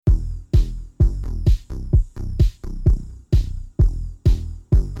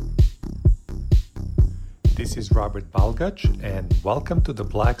This is Robert Balgach, and welcome to the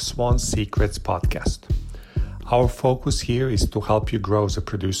Black Swan Secrets podcast. Our focus here is to help you grow as a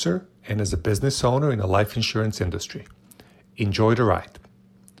producer and as a business owner in the life insurance industry. Enjoy the ride.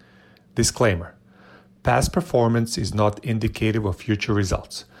 Disclaimer: past performance is not indicative of future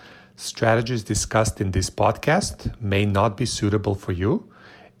results. Strategies discussed in this podcast may not be suitable for you,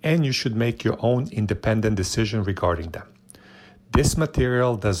 and you should make your own independent decision regarding them. This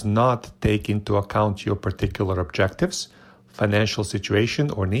material does not take into account your particular objectives, financial situation,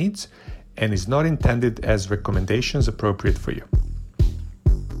 or needs, and is not intended as recommendations appropriate for you.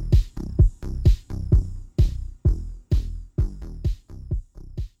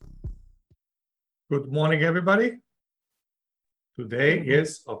 Good morning, everybody. Today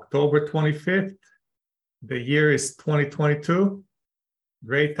is October 25th. The year is 2022.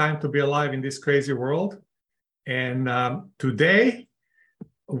 Great time to be alive in this crazy world. And today,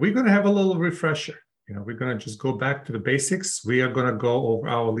 we're going to have a little refresher. We're going to just go back to the basics. We are going to go over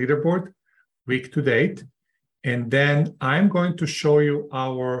our leaderboard week to date. And then I'm going to show you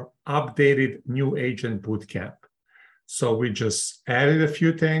our updated new agent bootcamp. So we just added a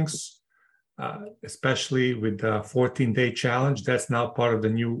few things, especially with the 14-day challenge. That's now part of the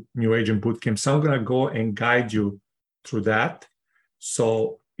new agent bootcamp. So I'm going to go and guide you through that.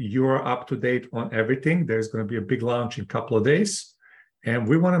 So you're up to date on everything. There's going to be a big launch in a couple of days, and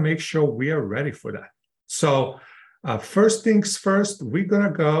we want to make sure we are ready for that. So first things first, we're going to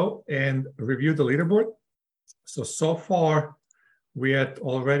go and review the leaderboard. So far, we had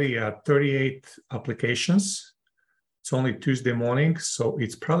already 38 applications. It's only Tuesday morning, so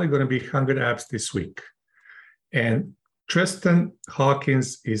it's probably going to be 100 apps this week. And Tristan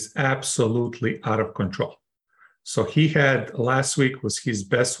Hawkins is absolutely out of control. So he had, last week was his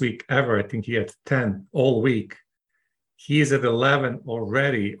best week ever. I think he had 10 all week. He is at 11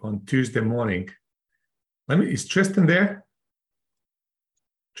 already on Tuesday morning. Is Tristan there?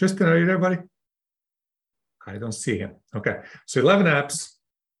 Tristan, are you there, buddy? I don't see him. Okay. So 11 apps,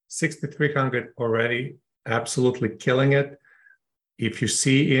 6,300 already, absolutely killing it. If you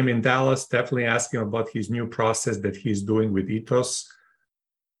see him in Dallas, definitely ask him about his new process that he's doing with Ethos.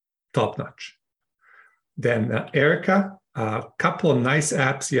 Top notch. Then Erica, a couple of nice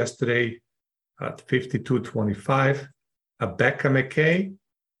apps yesterday at 52.25. Becca McKay,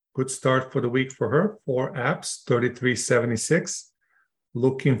 good start for the week for her. 4 apps, 33.76.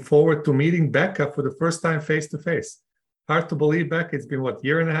 Looking forward to meeting Becca for the first time face-to-face. Hard to believe, Becca. It's been,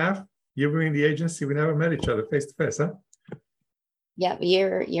 year and a half? You've been in the agency. We never met each other face-to-face, huh? Yeah,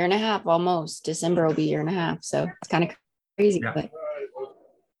 year and a half almost. December will be year and a half. So it's kind of crazy. Yeah. But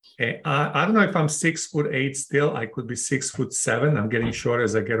I don't know if I'm 6'8" still. I could be 6'7". I'm getting shorter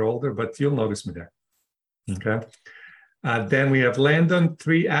as I get older, but you'll notice me there. Okay. Then we have Landon,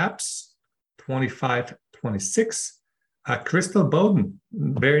 3 apps, 25.26. Crystal Bowden,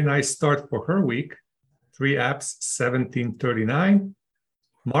 very nice start for her week. 3 apps, 17.39.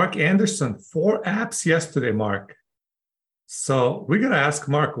 Mark Anderson, 4 apps yesterday, Mark. So we're going to ask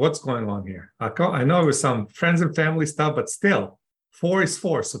Mark what's going on here. I know it was some friends and family stuff, but still, 4 is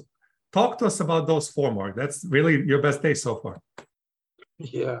 4. So talk to us about those 4, Mark. That's really your best day so far.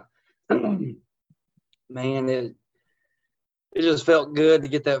 Yeah. Man, it just felt good to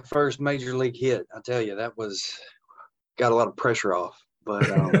get that first major league hit. I tell you, got a lot of pressure off. But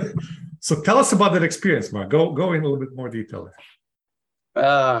So tell us about that experience, Mark. Go in a little bit more detail.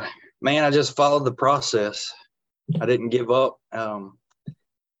 Man, I just followed the process. I didn't give up.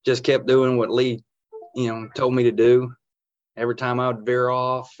 Just kept doing what Lee, told me to do. Every time I would veer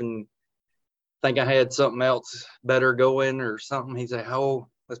off and think I had something else better going or something, he'd say, "Oh,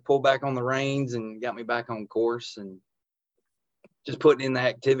 let's pull back on the reins," and got me back on course and just putting in the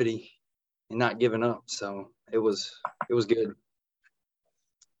activity and not giving up. So it was good.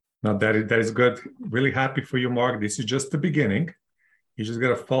 Now that is good. Really happy for you, Mark. This is just the beginning. You just got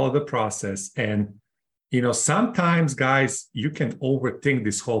to follow the process. And, sometimes, guys, you can overthink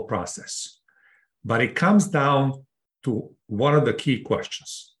this whole process, but it comes down to one of the key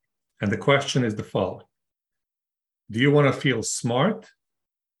questions. And the question is the following: do you want to feel smart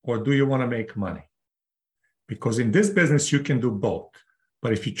or do you want to make money? Because in this business, you can do both.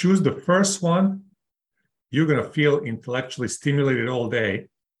 But if you choose the first one, you're going to feel intellectually stimulated all day,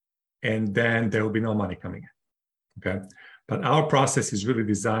 and then there will be no money coming in. Okay. But our process is really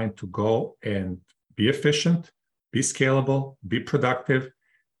designed to go and be efficient, be scalable, be productive,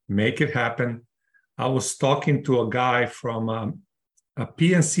 make it happen. I was talking to a guy from a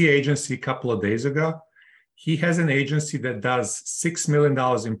PNC agency a couple of days ago. He has an agency that does $6 million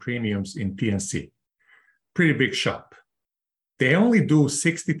in premiums in PNC. Pretty big shop. They only do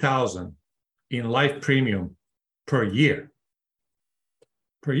 $60,000 in life premium per year.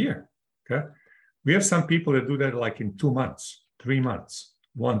 Per year. Okay. We have some people that do that like in 2 months, 3 months,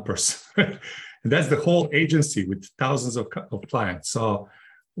 1%. And that's the whole agency with thousands of clients. So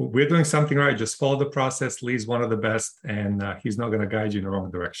we're doing something right. Just follow the process. Lee's one of the best, and he's not going to guide you in the wrong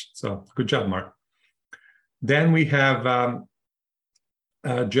direction. So good job, Mark. Then we have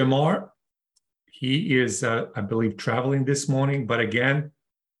Jamar. He is, I believe, traveling this morning. But again,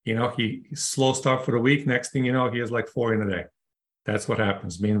 he slow start for the week. Next thing you know, he has like 4 in a day. That's what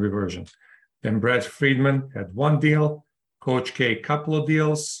happens, mean reversion. Then Brad Friedman had 1 deal. Coach K, couple of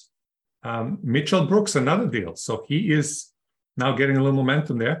deals. Mitchell Brooks, another deal. So he is now getting a little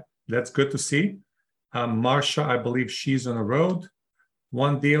momentum there. That's good to see. Marsha, I believe she's on the road.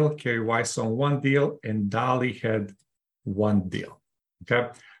 1 deal. Kerry Weiss on 1 deal. And Dolly had 1 deal. Okay.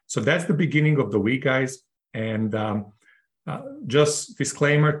 So that's the beginning of the week, guys. And just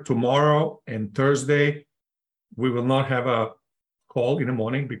disclaimer, tomorrow and Thursday, we will not have a call in the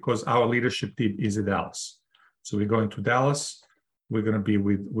morning because our leadership team is in Dallas. So we're going to Dallas. We're going to be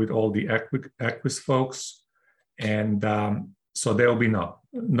with all the Equus folks. And so there will be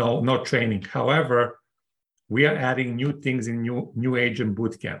no training. However, we are adding new things in new agent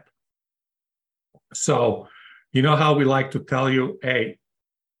bootcamp. So you know how we like to tell you, hey,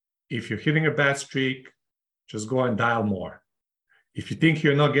 if you're hitting a bad streak, just go and dial more. If you think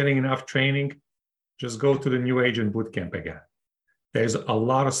you're not getting enough training, just go to the new agent bootcamp again. There's a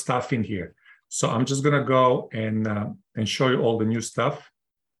lot of stuff in here. So I'm just going to go and show you all the new stuff.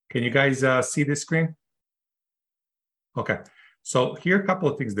 Can you guys see this screen? Okay. So here are a couple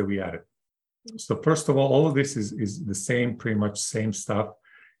of things that we added. So first of all of this is the same, pretty much same stuff.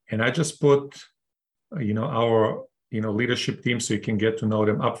 And I just put, our, leadership team so you can get to know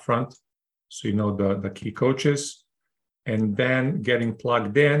them up front. So you know the key coaches. And then getting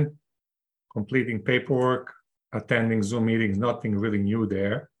plugged in, completing paperwork, attending Zoom meetings, nothing really new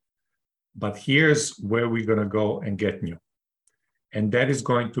there. But here's where we're going to go and get new. And that is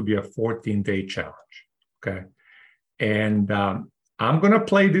going to be a 14-day challenge, okay? And I'm going to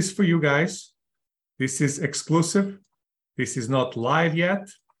play this for you guys. This is exclusive. This is not live yet,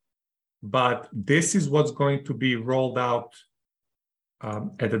 but this is what's going to be rolled out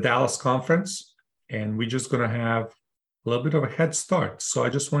at the Dallas conference. And we're just going to have a little bit of a head start. So I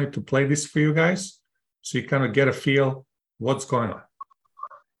just wanted to play this for you guys so you kind of get a feel what's going on.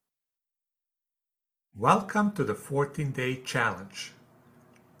 Welcome to the 14-day challenge.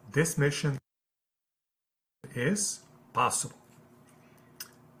 This mission is possible.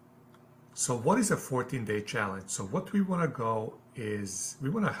 So what is a 14-day challenge? So what we want to go is we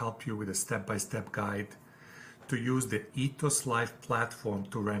want to help you with a step-by-step guide to use the Ethos Life platform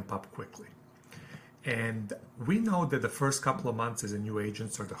to ramp up quickly. And we know that the first couple of months as a new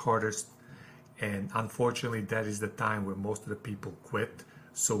agents are the hardest. And unfortunately, that is the time where most of the people quit.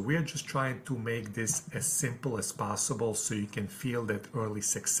 So we're just trying to make this as simple as possible so you can feel that early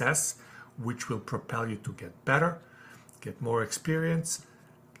success, which will propel you to get better, get more experience,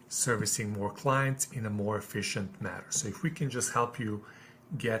 servicing more clients in a more efficient manner. So if we can just help you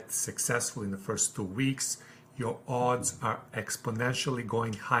get successful in the first 2 weeks, your odds are exponentially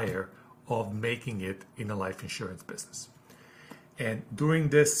going higher of making it in the life insurance business. And during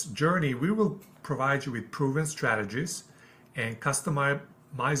this journey, we will provide you with proven strategies and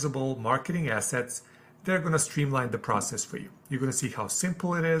customizable marketing assets that are going to streamline the process for you. You're going to see how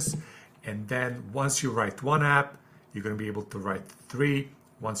simple it is. And then once you write 1 app, you're going to be able to write 3.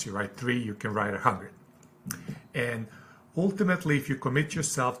 Once you write 3, you can write 100. And ultimately, if you commit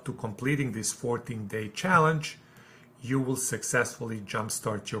yourself to completing this 14-day challenge, you will successfully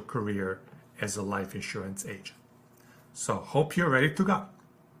jumpstart your career as a life insurance agent. So hope you're ready to go.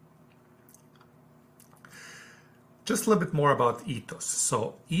 Just a little bit more about Ethos.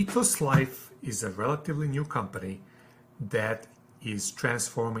 So Ethos Life is a relatively new company that is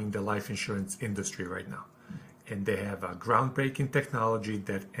transforming the life insurance industry right now. And they have a groundbreaking technology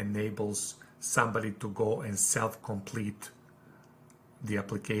that enables somebody to go and self-complete the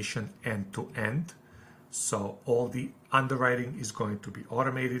application end to end. So all the underwriting is going to be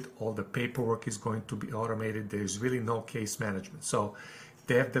automated. All the paperwork is going to be automated. There's really no case management. So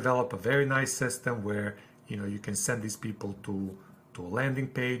they have developed a very nice system where you can send these people to a landing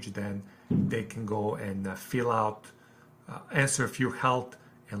page. Then they can go and fill out, answer a few health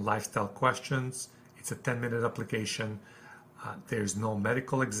and lifestyle questions. It's a 10-minute application. There's no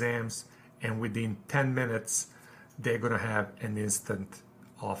medical exams. And within 10 minutes, they're going to have an instant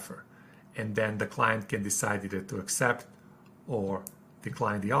offer. And then the client can decide either to accept or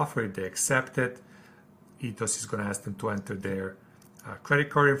decline the offer. If they accept it, Ethos is going to ask them to enter their credit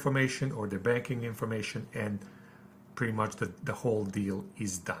card information or their banking information, and pretty much the whole deal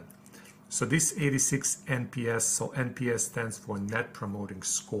is done. So this 86 NPS, so NPS stands for Net Promoting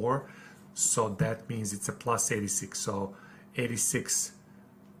Score. So that means it's a plus 86. So 86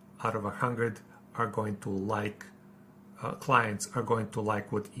 out of 100 are going to like, clients are going to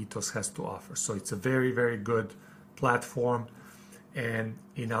like what Ethos has to offer. So it's a very, very good platform. And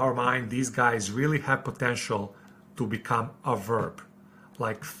in our mind, these guys really have potential to become a verb.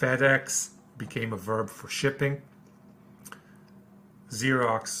 Like FedEx became a verb for shipping.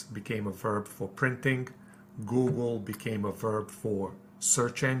 Xerox became a verb for printing. Google became a verb for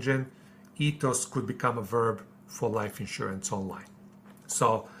search engine. Ethos could become a verb for life insurance online.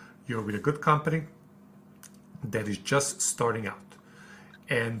 So you're with a good company that is just starting out.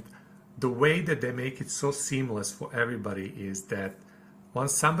 And the way that they make it so seamless for everybody is that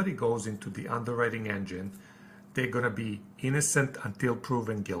once somebody goes into the underwriting engine, they're going to be innocent until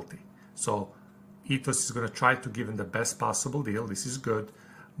proven guilty. So Ethos is going to try to give them the best possible deal. This is good.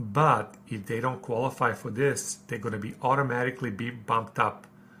 But if they don't qualify for this, they're going to be automatically be bumped up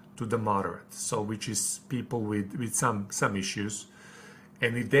to the moderate. So which is people with some issues.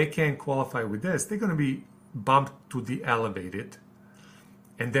 And if they can't qualify with this, they're going to be bumped to the elevated.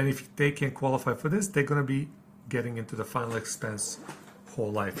 And then if they can qualify for this, they're going to be getting into the final expense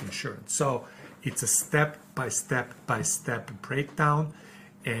whole life insurance. So it's a step by step breakdown.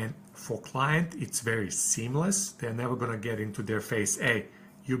 And for client, it's very seamless. They're never going to get into their face, hey,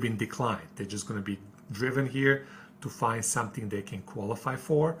 you've been declined. They're just going to be driven here to find something they can qualify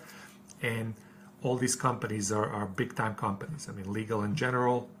for. And all these companies are big time companies. I mean, Legal in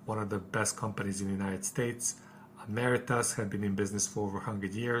General, one of the best companies in the United States. Emeritus had been in business for over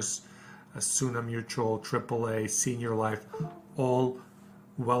 100 years. Suna Mutual, AAA, Senior Life, all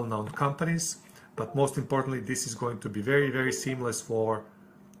well-known companies. But most importantly, this is going to be very, very seamless for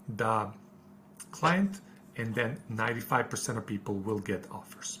the client, and then 95% of people will get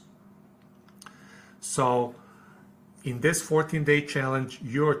offers. So in this 14-day challenge,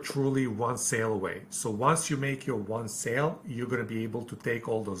 you're truly one sale away. So once you make your one sale, you're going to be able to take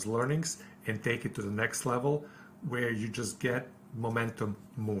all those learnings and take it to the next level where you just get momentum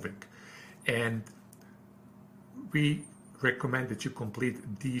moving. And we recommend that you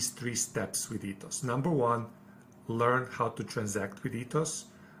complete these 3 steps with Ethos. Number 1, learn how to transact with Ethos.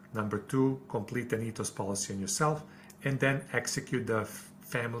 Number 2, complete an Ethos policy on yourself, and then execute the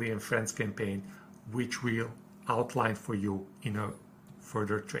family and friends campaign, which we'll outline for you in a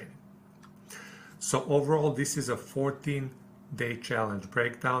further training. So overall, this is a 14-day challenge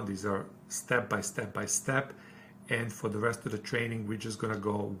breakdown. These are step by step. And for the rest of the training, we're just going to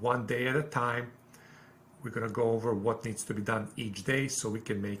go one day at a time. We're going to go over what needs to be done each day so we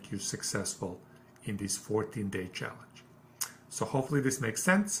can make you successful in this 14-day challenge. So hopefully this makes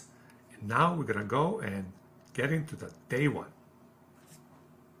sense. And now we're going to go and get into the day 1.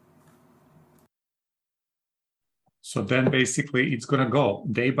 So then basically it's going to go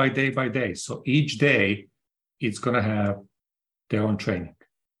day by day. So each day it's going to have their own training.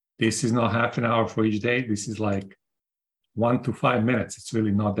 This is not half an hour for each day. This is like 1 to 5 minutes. It's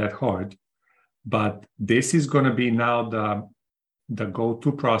really not that hard. But this is going to be now the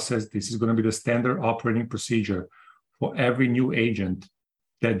go-to process. This is going to be the standard operating procedure for every new agent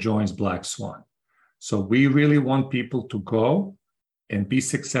that joins Black Swan. So we really want people to go and be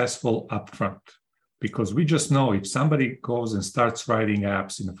successful up front, because we just know if somebody goes and starts writing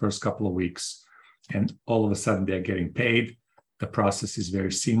apps in the first couple of weeks and all of a sudden they're getting paid, the process is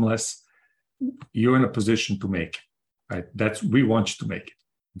very seamless. You're in a position to make it, right? We want you to make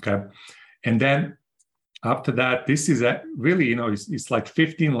it, okay? And then after that, this is really, it's like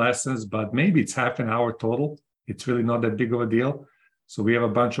 15 lessons, but maybe it's half an hour total. It's really not that big of a deal. So we have a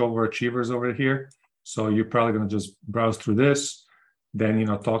bunch of overachievers over here. So you're probably going to just browse through this. Then,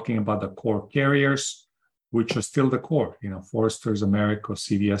 talking about the core carriers, which are still the core, Foresters, America,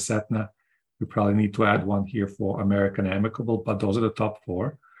 CVS, Aetna. We probably need to add one here for American Amicable, but those are the top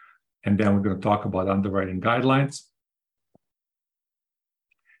 4. And then we're going to talk about underwriting guidelines.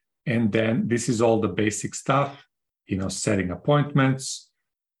 And then this is all the basic stuff, setting appointments,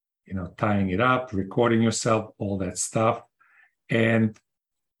 tying it up, recording yourself, all that stuff. And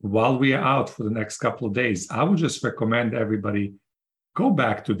while we are out for the next couple of days, I would just recommend everybody go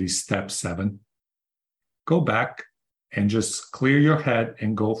back to this step 7. Go back and just clear your head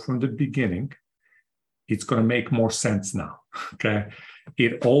and go from the beginning. It's going to make more sense now, okay?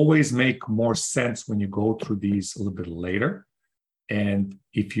 It always makes more sense when you go through these a little bit later. And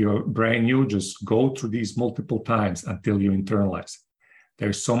if you're brand new, just go through these multiple times until you internalize it.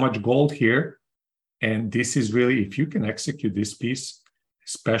 There's so much gold here. And this is really, if you can execute this piece,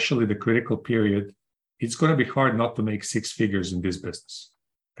 especially the critical period, it's going to be hard not to make six figures in this business.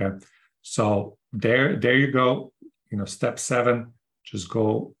 Okay. So there you go. Step 7, just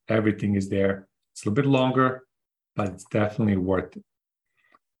go, everything is there. It's a little bit longer, but it's definitely worth it.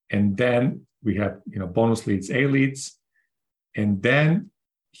 And then we have, bonus leads, A leads. And then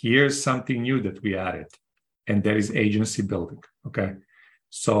here's something new that we added, and that is agency building. Okay.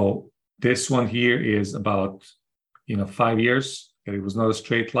 So this one here is about, 5 years. It was not a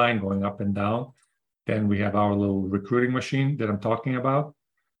straight line going up and down. Then we have our little recruiting machine that I'm talking about.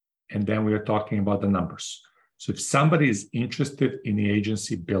 And then we are talking about the numbers. So if somebody is interested in the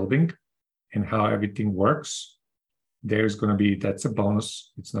agency building and how everything works, there's going to be, that's a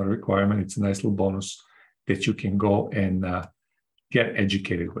bonus. It's not a requirement. It's a nice little bonus that you can go and get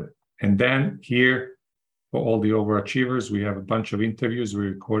educated with. And then here, for all the overachievers, we have a bunch of interviews we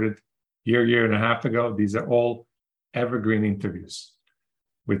recorded year and a half ago. These are all evergreen interviews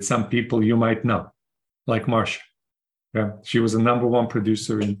with some people you might know, like Marsha. Yeah, she was a #1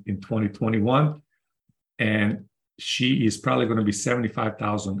 producer in 2021, and she is probably going to be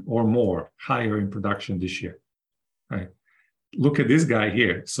 75,000 or more higher in production this year. Right? Look at this guy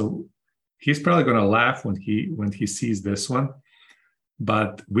here. So he's probably going to laugh when he sees this one.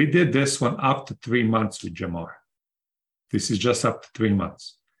 But we did this one up to 3 months with Jamar. This is just up to 3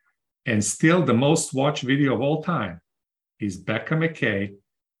 months. And still the most watched video of all time is Becca McKay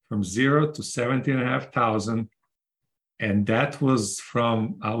from 0 to 17,500. And that was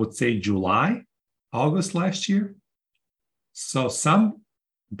from, I would say, August last year. So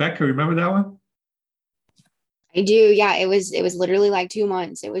Becca, remember that one? I do. Yeah. It was literally like 2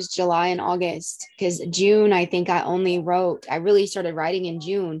 months. It was July and August, because June, I think I really started writing in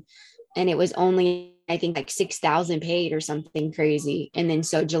June, and it was only, I think, like 6,000 paid or something crazy. And then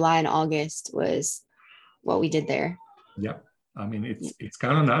so July and August was what we did there. Yeah. I mean, it's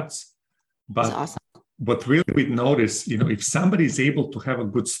kind of nuts, but it's awesome. What really we notice, if somebody is able to have a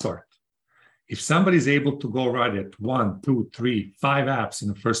good start, if somebody is able to go right at 1, 2, 3, 5 apps in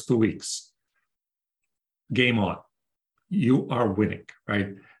the first 2 weeks, game on. You are winning,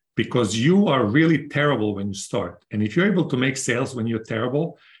 right? Because you are really terrible when you start. And if you're able to make sales when you're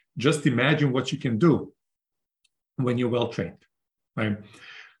terrible, just imagine what you can do when you're well-trained, right?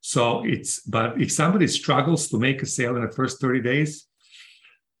 So but if somebody struggles to make a sale in the first 30 days,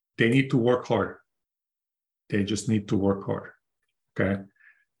 they need to work harder. They just need to work harder, okay?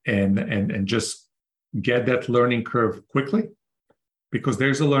 And just get that learning curve quickly, because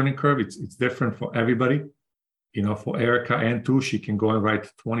there's a learning curve. It's different for everybody. For Erica and too, she can go and write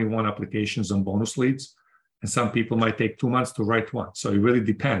 21 applications on bonus leads. And some people might take 2 months to write one. So it really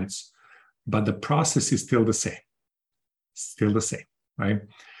depends. But the process is still the same. Right?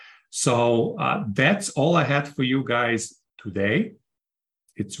 So that's all I had for you guys today.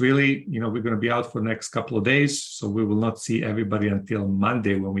 It's really, we're going to be out for the next couple of days. So we will not see everybody until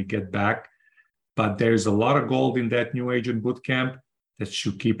Monday when we get back. But there's a lot of gold in that new agent bootcamp that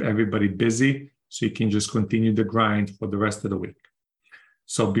should keep everybody busy, so you can just continue the grind for the rest of the week.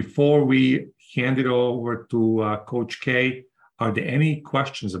 So before we hand it over to Coach K, are there any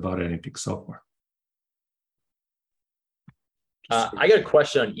questions about anything so far? I got a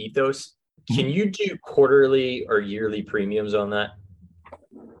question on Ethos. Can you do quarterly or yearly premiums on that?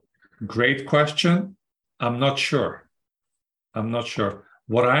 Great question. I'm not sure.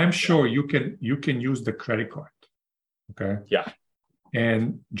 What I am sure, you can use the credit card. Okay. Yeah.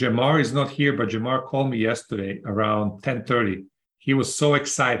 And Jamar is not here, but Jamar called me yesterday around 10:30. He was so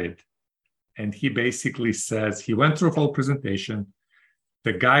excited. And he basically says he went through a whole presentation.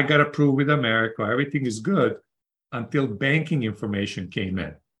 The guy got approved with America. Everything is good until banking information came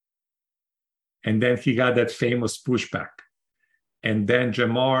in. And then he got that famous pushback. And then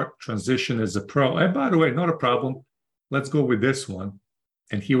Jamar transitioned as a pro. And by the way, not a problem. Let's go with this one.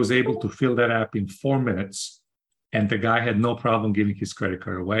 And he was able to fill that app in 4 minutes. And the guy had no problem giving his credit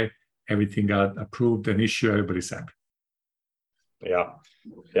card away. Everything got approved and issued. Everybody's happy. Yeah.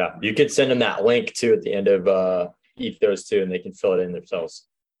 Yeah. You could send them that link too at the end of Ethos too, and they can fill it in themselves.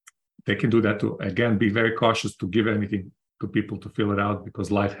 They can do that too. Again, be very cautious to give anything to people to fill it out, because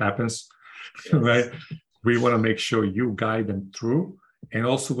life happens, yes. Right? We want to make sure you guide them through. And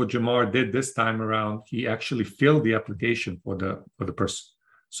also what Jamar did this time around, he actually filled the application for the person.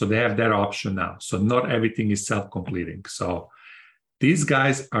 So they have that option now. So not everything is self-completing. So these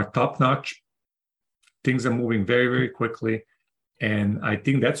guys are top-notch. Things are moving very, very quickly. And I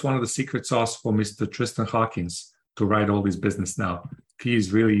think that's one of the secret sauce for Mr. Tristan Hawkins to write all this business now. He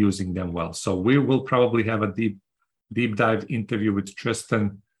is really using them well. So we will probably have a deep dive interview with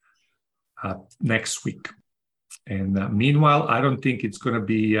Tristan next week. And meanwhile, I don't think it's going to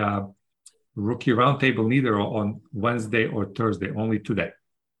be rookie roundtable neither on Wednesday or Thursday, only today.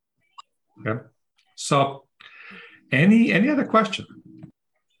 Okay. So any other question?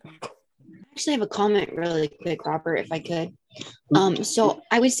 I actually have a comment really quick, Robert, if I could. So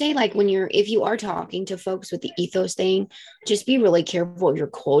I would say, like, if you are talking to folks with the ethos thing, just be really careful if you're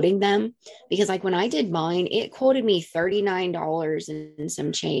quoting them, because like when I did mine, it quoted me $39 and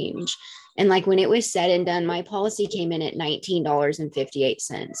some change. And like when it was said and done, my policy came in at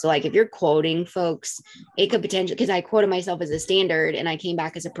 $19.58. So like if you're quoting folks, it could potentially, because I quoted myself as a standard and I came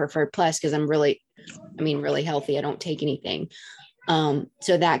back as a preferred plus because I'm really healthy. I don't take anything.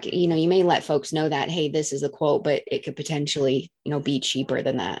 So that, you may let folks know that, hey, this is a quote, but it could potentially, be cheaper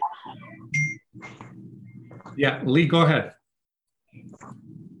than that. Yeah, Lee, go ahead.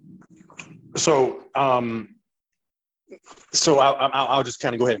 So, I'll just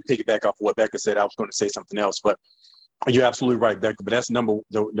kind of go ahead and piggyback off of what Becca said. I was going to say something else, but you're absolutely right, Becca. But that's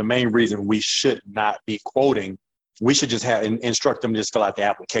the main reason we should not be quoting. We should just instruct them to just fill out the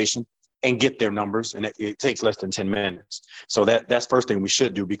application and get their numbers, and it takes less than 10 minutes. So that's first thing we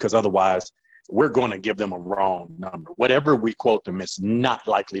should do, because otherwise we're going to give them a wrong number. Whatever we quote them, it's not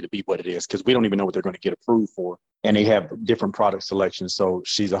likely to be what it is, because we don't even know what they're going to get approved for, and they have different product selections. So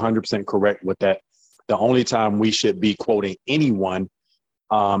she's 100% correct with that. The only time we should be quoting anyone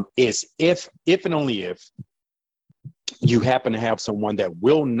is if and only if you happen to have someone that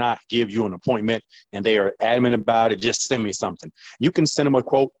will not give you an appointment and they are adamant about it. Just send me something. You can send them a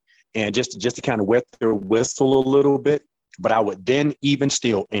quote and just to kind of wet their whistle a little bit. But I would then even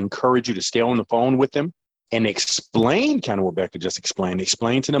still encourage you to stay on the phone with them and explain kind of what Becca just explained.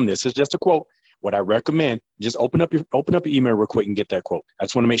 Explain to them, this is just a quote. What I recommend, just open up your email real quick and get that quote. I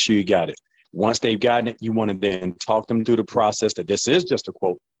just want to make sure you got it. Once they've gotten it, you want to then talk them through the process that this is just a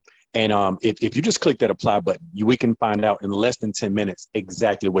quote. And if you just click that apply button, we can find out in less than 10 minutes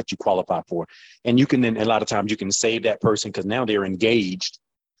exactly what you qualify for. And you can then, a lot of times you can save that person because now they're engaged.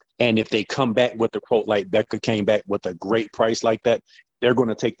 And if they come back with a quote like Becca came back with a great price like that, they're going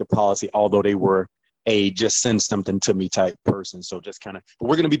to take the policy, although they were a just send something to me type person. So just kind of, but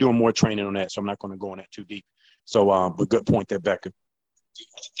we're going to be doing more training on that. So I'm not going to go on that too deep. So, but good point there, Becca.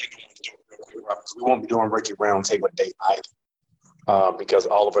 We won't be doing Ricky Roundtable date either, because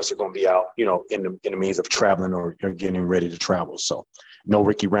all of us are going to be out, in the means of traveling or getting ready to travel. So no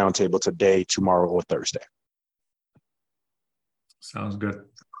Ricky Roundtable today, tomorrow, or Thursday. Sounds good.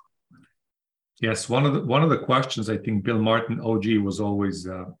 Yes, one of the questions I think Bill Martin OG was always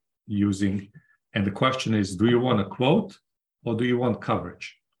using, and the question is, do you want a quote or do you want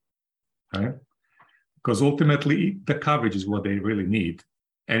coverage? Right? Because ultimately the coverage is what they really need.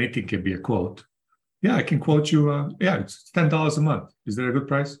 Anything can be a quote. Yeah, I can quote you. It's $10 a month. Is that a good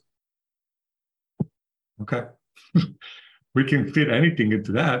price? Okay. We can fit anything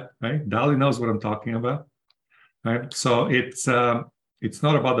into that, right? Dolly knows what I'm talking about, right? So it's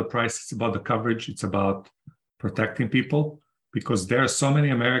not about the price. It's about the coverage. It's about protecting people, because there are so many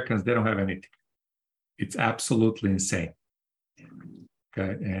Americans, they don't have anything. It's absolutely insane.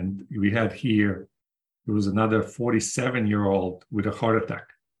 Okay. And we had here, there was another 47-year-old with a heart attack.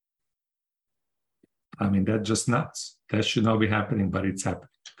 I mean, that's just nuts. That should not be happening, but it's happening.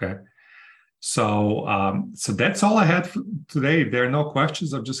 Okay. So that's all I had for today. If there are no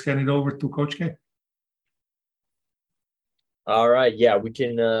questions, I'll just hand it over to Coach K. All right. Yeah, we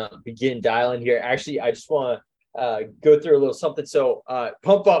can begin dialing here. Actually, I just want to go through a little something. So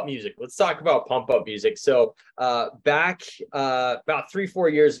pump up music. Let's talk about pump up music. So back about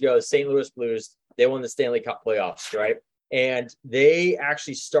 3-4 years ago, St. Louis Blues, they won the Stanley Cup playoffs, right? And they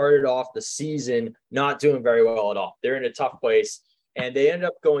actually started off the season not doing very well at all. They're in a tough place. And they ended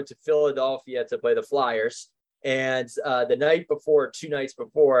up going to Philadelphia to play the Flyers. And the night before, 2 nights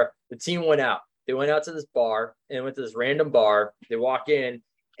before, the team went out. They went out to this bar and went to this random bar. They walk in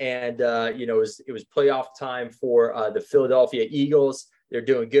and, it was playoff time for the Philadelphia Eagles. They're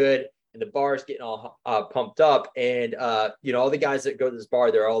doing good. And the bar is getting all pumped up. And, all the guys that go to this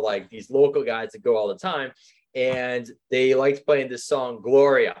bar, they're all like these local guys that go all the time. And they liked playing this song,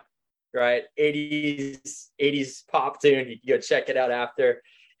 Gloria, right? 80s pop tune. You can go check it out after.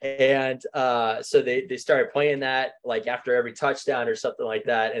 And so they started playing that like after every touchdown or something like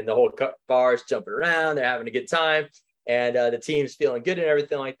that. And the whole bar's jumping around. They're having a good time. And the team's feeling good and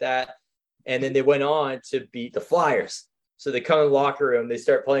everything like that. And then they went on to beat the Flyers. So they come in the locker room, they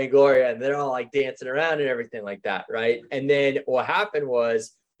start playing Gloria, and they're all like dancing around and everything like that, right? And then what happened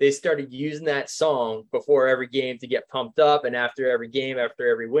was they started using that song before every game to get pumped up, and after every game, after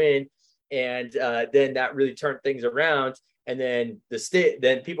every win. And then that really turned things around. And then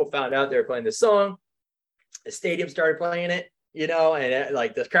then people found out they were playing the song. The stadium started playing it, you know, and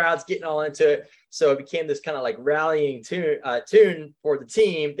like the crowd's getting all into it. So it became this kind of like rallying tune for the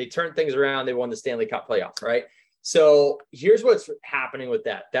team. They turned things around. They won the Stanley Cup playoffs, right? So here's what's happening with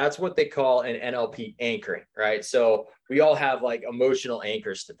that. That's what they call an NLP anchoring, right? So we all have like emotional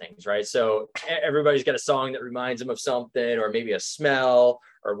anchors to things, right? So everybody's got a song that reminds them of something, or maybe a smell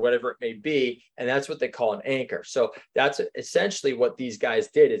or whatever it may be. And that's what they call an anchor. So that's essentially what these guys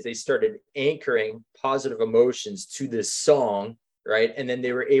did, is they started anchoring positive emotions to this song, right? And then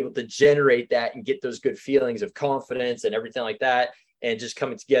they were able to generate that and get those good feelings of confidence and everything like that, and just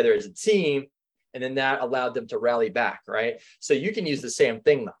coming together as a team. And then that allowed them to rally back, right? So you can use the same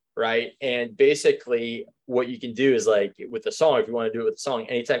thing though, right? And basically what you can do is, like with the song, if you want to do it with the song,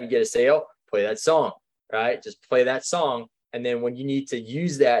 anytime you get a sale, play that song, right? Just play that song. And then when you need to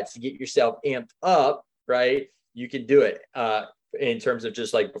use that to get yourself amped up, right, you can do it in terms of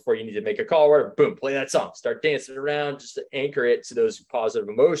just like before you need to make a call, or boom, play that song, start dancing around, just to anchor it to those positive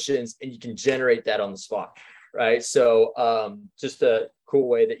emotions, and you can generate that on the spot, right? So just a cool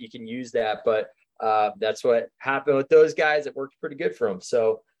way that you can use that. But that's what happened with those guys. It worked pretty good for them.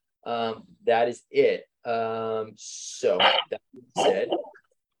 So that is it. So that being said,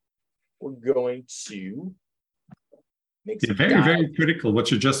 we're going to make some very critical what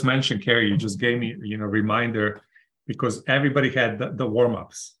you just mentioned, Kerry. You just gave me, reminder, because everybody had the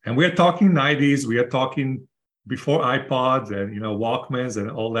warm-ups, and we're talking 90s. We are talking before iPods and Walkmans and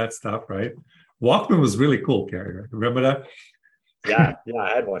all that stuff, right? Walkman was really cool, Kerry. Right? Remember that? Yeah,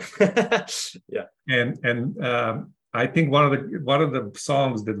 I had one. Yeah. And I think one of the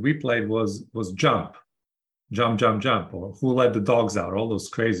songs that we played was Jump, Jump, Jump, Jump, or Who Let the Dogs Out, all those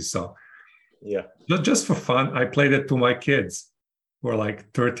crazy songs. Yeah. Just for fun, I played it to my kids who are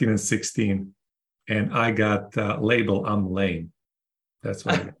like 13 and 16, and I got labeled I'm lame. That's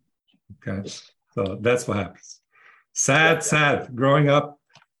what I got. Okay. So that's what happens. Sad. Growing up.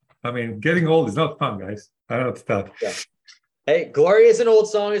 I mean, getting old is not fun, guys. I don't know what to tell you. Yeah. Hey, Gloria is an old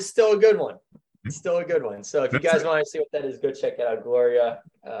song. It's still a good one. It's still a good one. So if you guys want to see what that is, go check it out. Gloria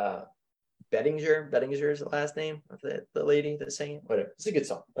Bettinger. Bettinger is the last name of the lady that's singing it. Whatever. It's a good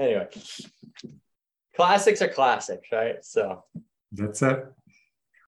song. Anyway, classics are classics, right? So that's it.